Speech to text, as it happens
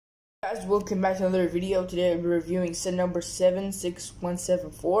Guys, welcome back to another video. Today we're reviewing set number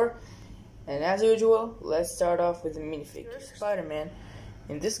 76174, and as usual, let's start off with the minifigure Spider-Man.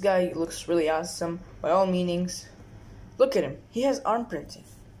 And this guy looks really awesome by all meanings. Look at him, he has arm printing.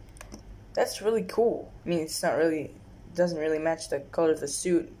 That's really cool. I mean, doesn't really match the color of the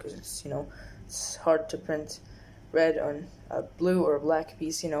suit because it's it's hard to print red on a blue or a black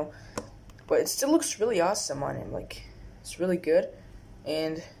piece, but it still looks really awesome on him. Like, it's really good.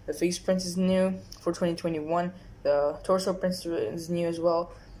 And the face print is new for 2021. The torso print is new as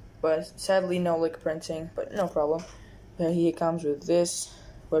well, but sadly no lick printing, but no problem. He comes with this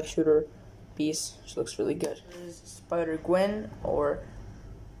web shooter piece, which looks really good. There's Spider-Gwen or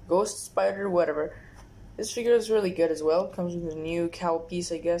Ghost Spider, whatever. This figure is really good as well. Comes with a new cowl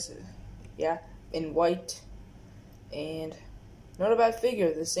piece, I guess. Yeah, in white. And not a bad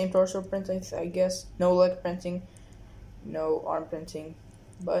figure. The same torso print, I guess. No leg printing. No arm printing,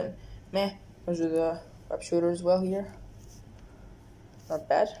 but meh. Comes with a web shooter as well here. Not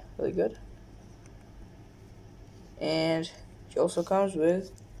bad, really good. And she also comes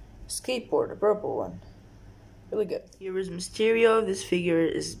with a skateboard, a purple one. Really good. Here is Mysterio. This figure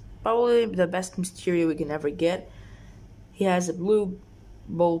is probably the best Mysterio we can ever get. He has a blue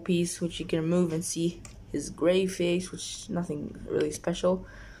bowl piece, which you can remove and see his gray face, which is nothing really special.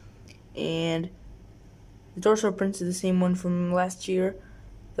 And the torso print is the same one from last year.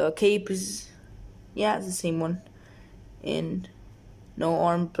 The cape is, it's the same one. And no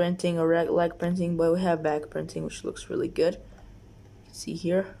arm printing or leg printing, but we have back printing, which looks really good. You can see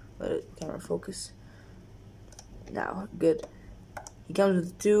here. Let it camera focus. Now, good. He comes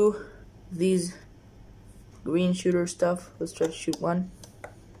with two of these green shooter stuff. Let's try to shoot one.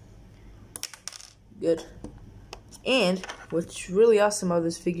 Good. And what's really awesome about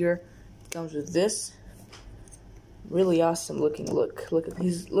this figure, it comes with this. Really awesome looking look. Look at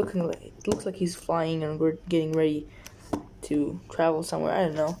it looks like he's flying and we're getting ready to travel somewhere. I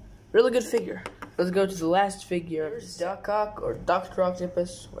don't know. Really good figure. Let's go to the last figure. Doc Ock or Dr.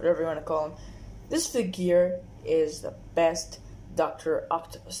 Octopus, whatever you want to call him. This figure is the best Dr.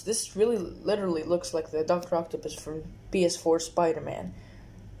 Octopus. This really literally looks like the Dr. Octopus from PS4 Spider-Man.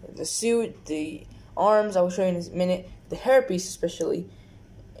 The suit, the arms, I will show you in a minute. The hairpiece especially.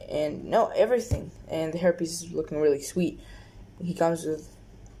 And no, everything. And the hairpiece is looking really sweet. He comes with,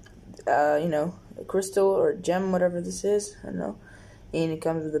 a crystal or a gem, whatever this is. I don't know. And it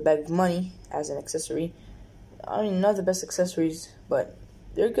comes with a bag of money as an accessory. I mean, not the best accessories, but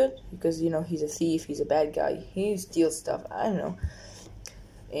they're good because, he's a thief. He's a bad guy. He steals stuff. I don't know.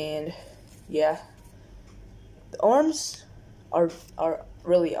 And, yeah. The arms are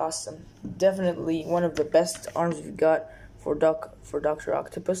really awesome. Definitely one of the best arms we've got for Dr.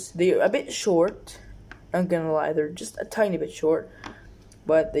 Octopus. They're a bit short, I'm gonna lie, they're just a tiny bit short,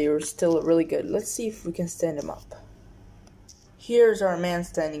 but they are still really good. Let's see if we can stand him up. Here's our man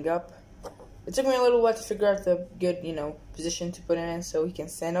standing up. It took me a little while to figure out the good, position to put him in so he can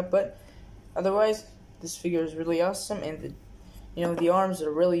stand up, but otherwise, this figure is really awesome, and the arms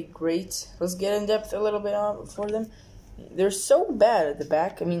are really great. Let's get in depth a little bit for them. They're so bad at the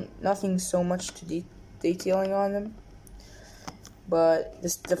back. I mean, nothing so much to detailing on them. But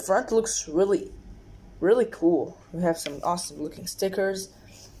the front looks really, really cool. We have some awesome looking stickers.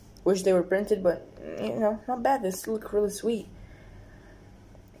 Wish they were printed, but not bad. They still look really sweet.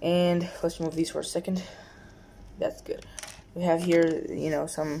 And let's remove these for a second. That's good. We have here,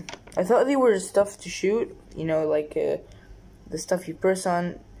 some. I thought they were stuff to shoot. Like the stuff you press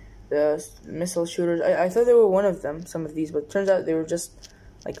on, the missile shooters. I thought they were one of them. Some of these, but it turns out they were just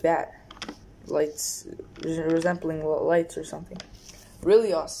like that. Lights resembling lights or something.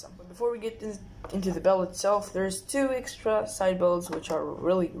 Really awesome. But before we get into the belt itself, there's two extra side belts which are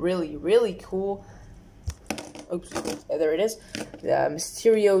really, really, really cool. Oops, there it is. The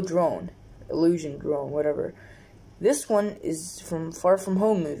Mysterio drone, illusion drone, whatever. This one is from Far From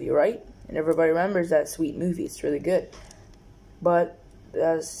Home movie, right? And everybody remembers that sweet movie. It's really good. But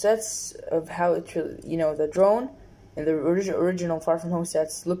the sets of how it really, the drone and the original Far From Home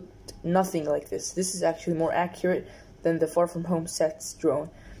sets looked nothing like this. This is actually more accurate than the Far From Home sets drone.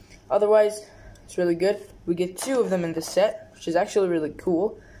 Otherwise, it's really good. We get two of them in the set, which is actually really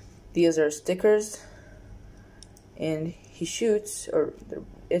cool. These are stickers, and he shoots, or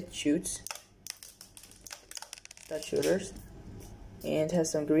it shoots, dot shooters, and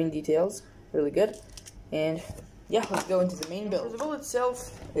has some green details. Really good. And yeah, let's go into the main build. For the build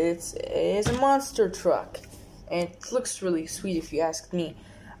itself, it's a monster truck, and it looks really sweet if you ask me.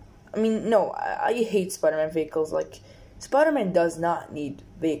 I mean, no, I hate Spider-Man vehicles. Like, Spider-Man does not need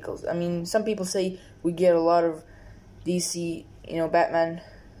vehicles. I mean, some people say we get a lot of DC, Batman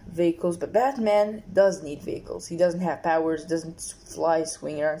vehicles, but Batman does need vehicles. He doesn't have powers, doesn't fly,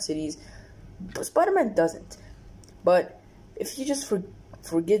 swing around cities, but Spider-Man doesn't. But if you just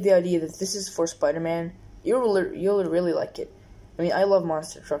forget the idea that this is for Spider-Man, you'll really like it. I mean, I love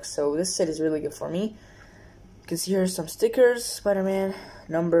monster trucks, so this set is really good for me. You can see here some stickers, Spider-Man,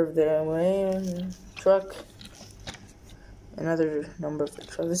 number of the truck, another number of the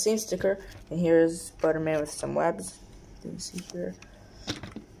truck, the same sticker, and here's Spider-Man with some webs. You can see here,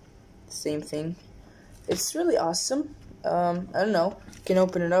 same thing. It's really awesome. I don't know, you can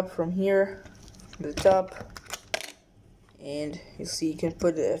open it up from here to the top, and you see you can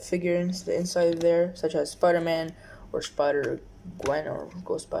put a figure inside there, such as Spider-Man or Spider-Gwen or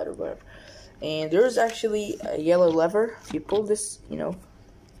Ghost Spider, whatever. And there's actually a yellow lever. If you pull this,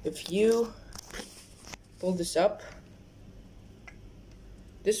 if you pull this up,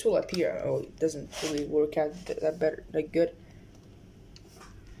 this will appear. Oh, it doesn't really work out that good.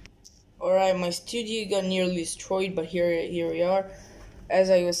 Alright, my studio got nearly destroyed, but here we are.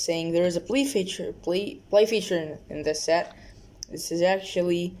 As I was saying, there is a play feature in this set. This is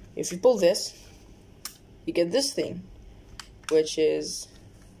actually, if you pull this, you get this thing, which is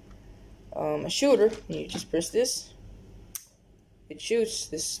a shooter. You just press this, it shoots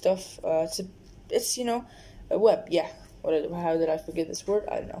this stuff. It's a web. Yeah. How did I forget this word?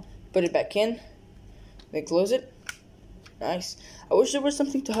 I don't know. Put it back in, then close it. Nice. I wish there was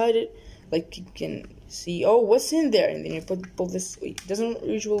something to hide it. Like you can see, oh, what's in there? And then you pull this. It doesn't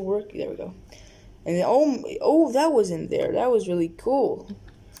usually work. There we go. And then, oh, that was in there. That was really cool.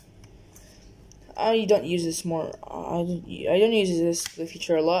 I don't use this more. I don't use this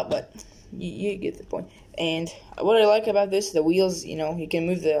feature a lot, but you get the point. And what I like about this, the wheels. You can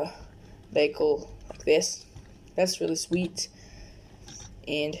move the vehicle like this. That's really sweet.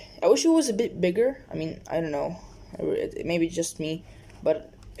 And I wish it was a bit bigger. I mean, I don't know. Maybe just me,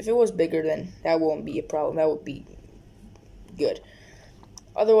 but if it was bigger, then that won't be a problem. That would be good.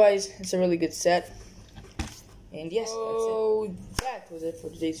 Otherwise, it's a really good set. And yes, that was it for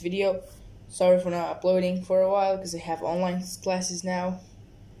today's video. Sorry for not uploading for a while because I have online classes now.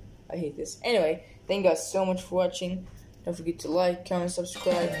 I hate this. Anyway, thank you guys so much for watching. Don't forget to like, comment,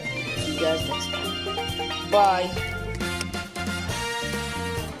 subscribe. See you guys next time. Bye.